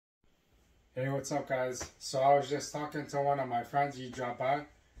Hey, what's up, guys? So I was just talking to one of my friends. He dropped by,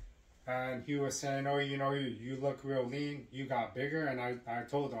 and he was saying, "Oh, you look real lean. You got bigger." And I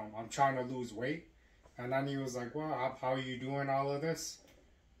told him I'm trying to lose weight, and then he was like, "Well, how are you doing all of this?"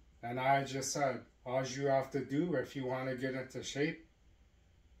 And I just said, all you have to do if you want to get into shape,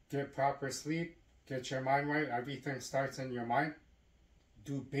 get proper sleep, get your mind right. Everything starts in your mind.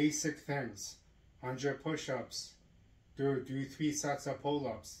 Do basic things, 100 push-ups. Do 3 sets of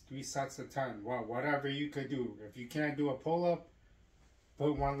pull-ups, 3 sets of 10, well, whatever you could do. If you can't do a pull-up,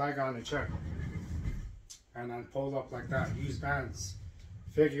 put one leg on the chair and then pull up like that. Use bands.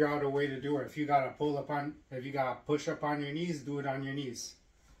 Figure out a way to do it. If you got if you got push up on your knees, do it on your knees.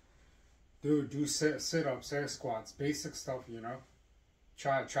 Do sit-ups, air squats, basic stuff,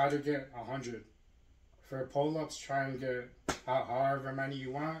 Try to get 100. For pull-ups, try and get however many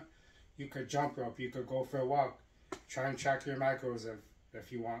you want. You could jump rope, you could go for a walk. Try and track your macros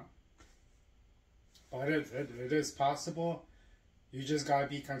if you want. But it is possible. You just gotta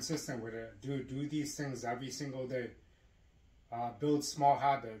be consistent with it. Do these things every single day. Build small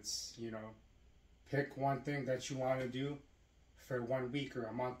habits, Pick one thing that you want to do for 1 week or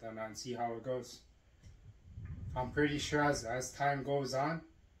a month and then see how it goes. I'm pretty sure as time goes on,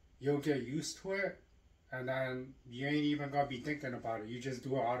 you'll get used to it, and then you ain't even gonna be thinking about it. You just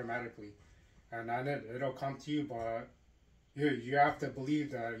do it automatically. And then it'll come to you, but you have to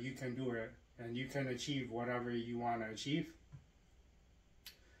believe that you can do it and you can achieve whatever you want to achieve.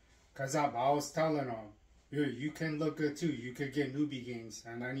 Because I was telling him, you can look good too. You could get newbie gains.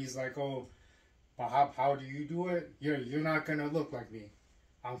 And then he's like, oh, but how do you do it? You're not going to look like me.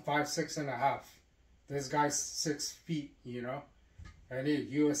 I'm 5'6.5". This guy's 6 feet, And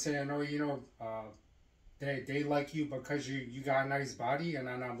you were saying, oh, they like you because you got a nice body. And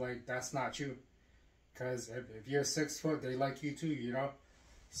then I'm like, that's not true. Because if you're 6 foot, they like you too,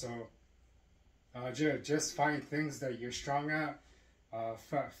 So just find things that you're strong at.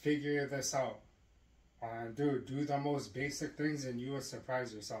 Figure this out. And do the most basic things, and you will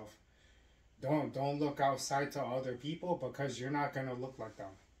surprise yourself. Don't look outside to other people, because you're not gonna look like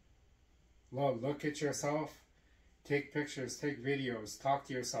them. Look at yourself. Take pictures, take videos, talk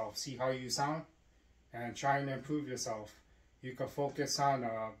to yourself, see how you sound, and try and improve yourself. You can focus on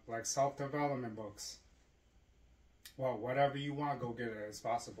like self-development books. Well, whatever you want, go get it. It's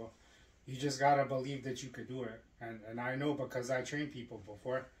possible. You just gotta believe that you could do it. And I know, because I trained people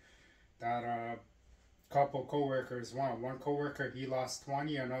before, that couple coworkers, one coworker, he lost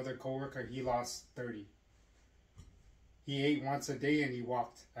 20, another coworker, he lost 30. He ate once a day and he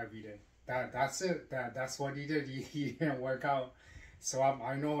walked every day. That's it. That's what he did. He didn't work out. So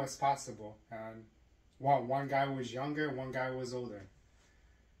I know it's possible. And one guy was younger, one guy was older.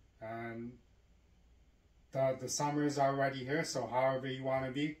 And the summer is already here, so however you want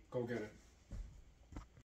to be, go get it.